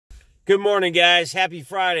Good morning, guys. Happy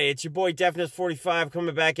Friday. It's your boy Definite45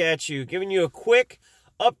 coming back at you, giving you a quick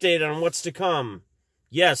update on what's to come.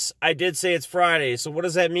 Yes, I did say it's Friday, so what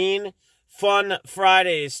does that mean? Fun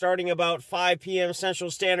Fridays, starting about 5 p.m.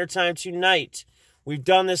 Central Standard Time tonight. We've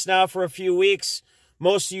done this now for a few weeks.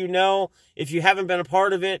 Most of you know. If you haven't been a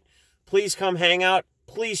part of it, please come hang out.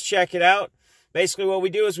 Please check it out. Basically, what we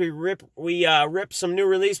do is we rip some new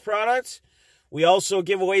release products. We also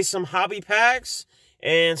give away some hobby packs.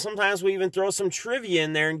 And sometimes we even throw some trivia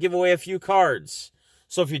in there and give away a few cards.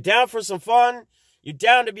 So if you're down for some fun, you're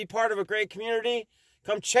down to be part of a great community,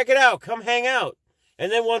 come check it out. Come hang out.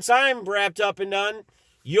 And then once I'm wrapped up and done,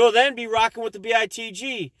 you'll then be rocking with the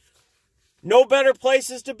BITG. No better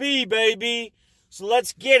places to be, baby. So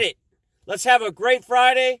let's get it. Let's have a great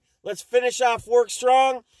Friday. Let's finish off work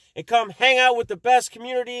strong and come hang out with the best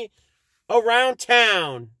community around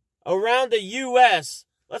town, around the U.S.,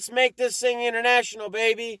 Let's make this thing international,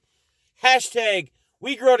 baby. Hashtag,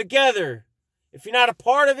 we grow together. If you're not a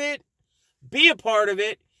part of it, be a part of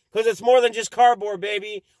it, because it's more than just cardboard,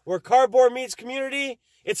 baby. Where cardboard meets community,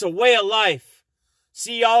 it's a way of life.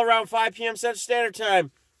 See y'all around 5 p.m. Central Standard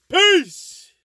Time. Peace!